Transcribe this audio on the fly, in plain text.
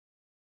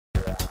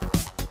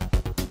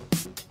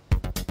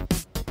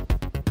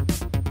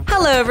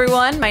Hello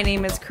everyone, my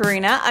name is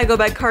Karina. I go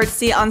by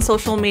Cardcy on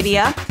social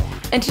media.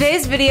 And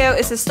today's video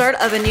is the start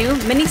of a new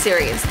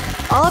mini-series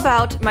all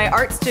about my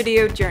art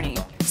studio journey.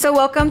 So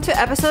welcome to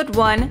episode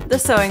 1, the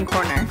sewing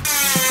corner.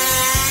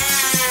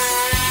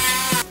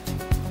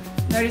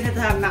 I just have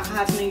to have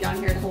something down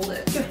here to hold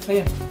it.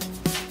 Yeah.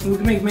 We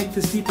can make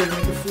this deeper to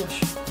make it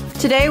flush.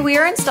 Today we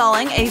are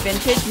installing a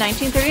vintage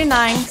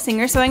 1939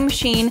 Singer sewing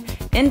machine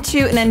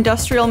into an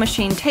industrial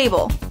machine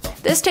table.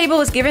 This table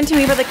was given to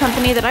me by the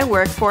company that I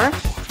work for.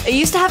 It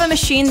used to have a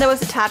machine that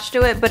was attached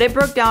to it, but it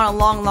broke down a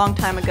long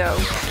time ago.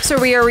 So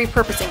we are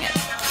repurposing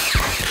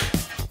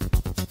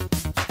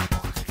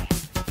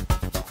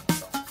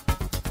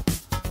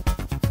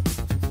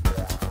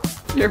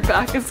it. Your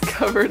back is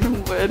covered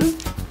in wood.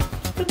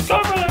 It's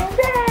covered in wood!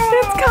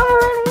 It's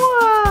covered in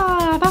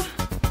wood!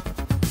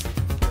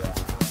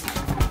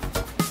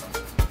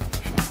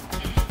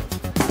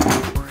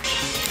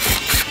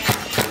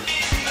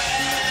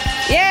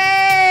 Yay!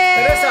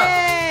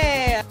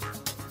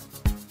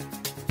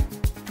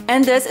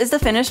 And this is the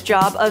finished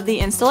job of the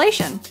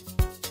installation.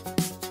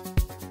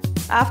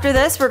 After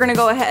this, we're gonna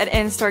go ahead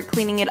and start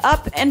cleaning it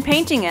up and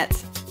painting it.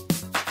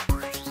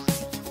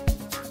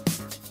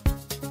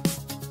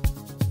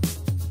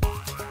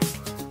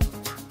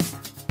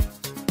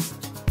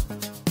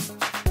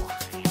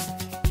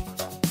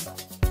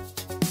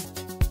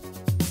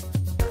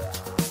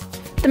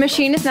 The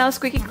machine is now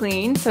squeaky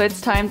clean, so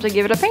it's time to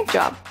give it a paint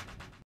job.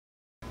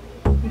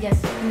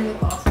 Yes, it's gonna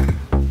look awesome.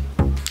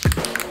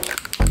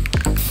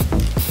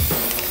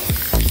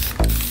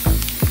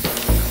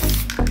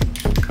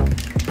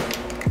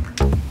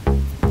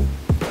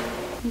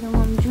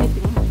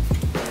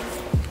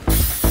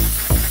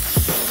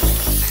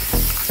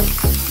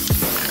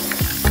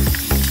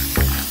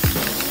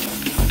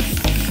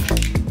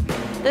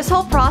 This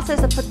whole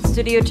process of putting the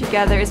studio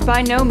together is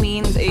by no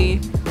means a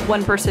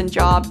one-person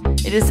job.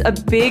 It is a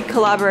big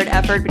collaborative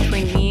effort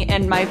between me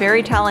and my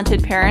very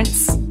talented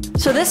parents.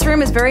 So this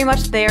room is very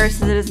much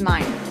theirs as it is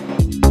mine.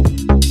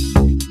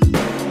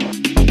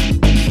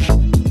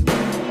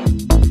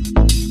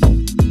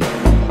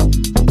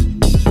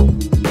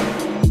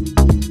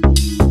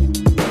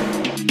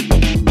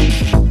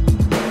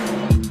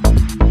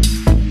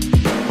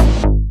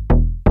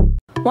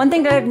 One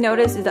thing that I've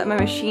noticed is that my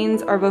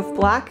machines are both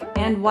black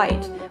and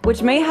white,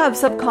 which may have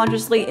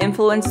subconsciously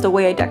influenced the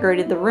way I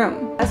decorated the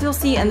room. As you'll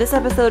see in this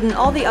episode and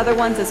all the other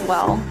ones as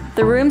well,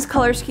 the room's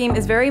color scheme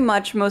is very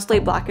much mostly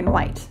black and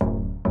white.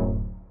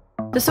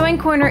 The sewing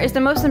corner is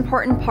the most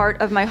important part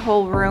of my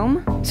whole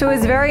room, so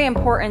it's very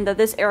important that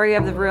this area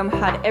of the room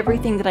had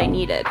everything that I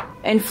needed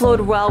and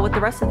flowed well with the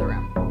rest of the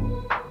room.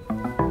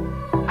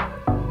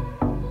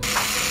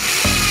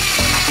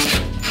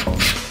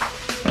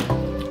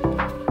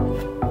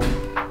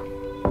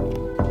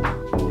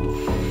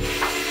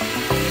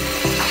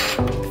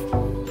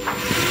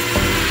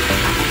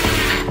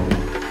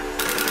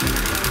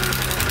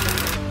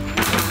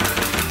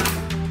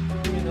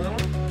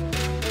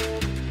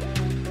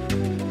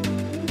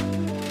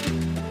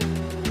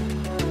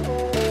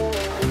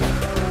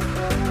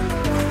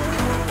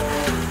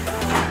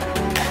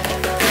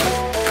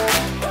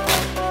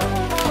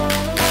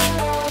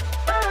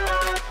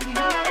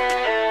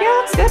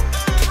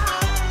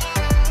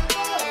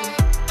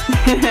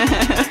 Good.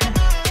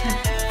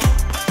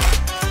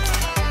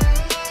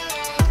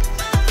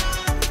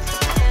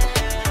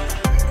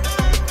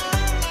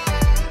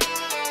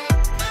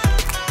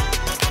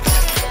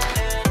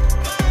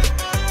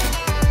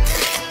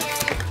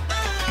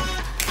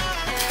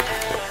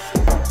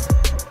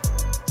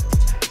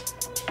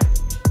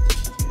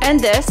 And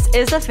this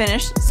is the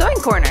finished sewing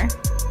corner.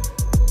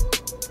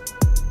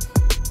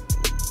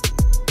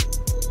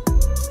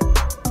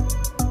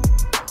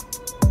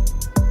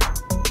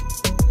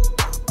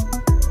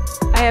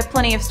 I have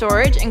plenty of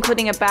storage,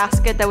 including a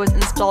basket that was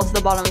installed to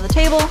the bottom of the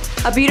table,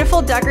 a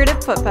beautiful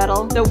decorative foot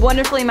pedal that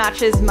wonderfully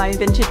matches my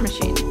vintage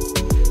machine.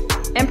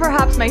 And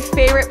perhaps my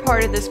favorite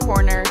part of this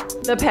corner,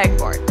 the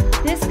pegboard.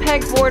 This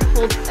pegboard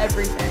holds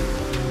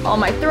everything. All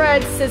my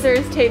threads,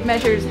 scissors, tape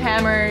measures,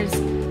 hammers,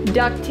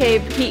 duct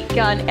tape, heat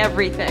gun,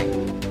 everything.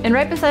 And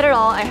right beside it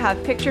all, I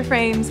have picture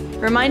frames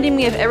reminding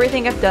me of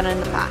everything I've done in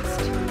the past.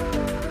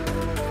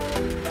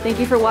 Thank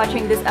you for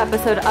watching this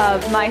episode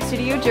of My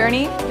Studio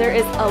Journey. There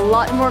is a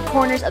lot more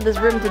corners of this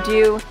room to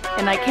do,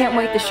 and I can't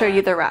wait to show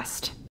you the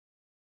rest.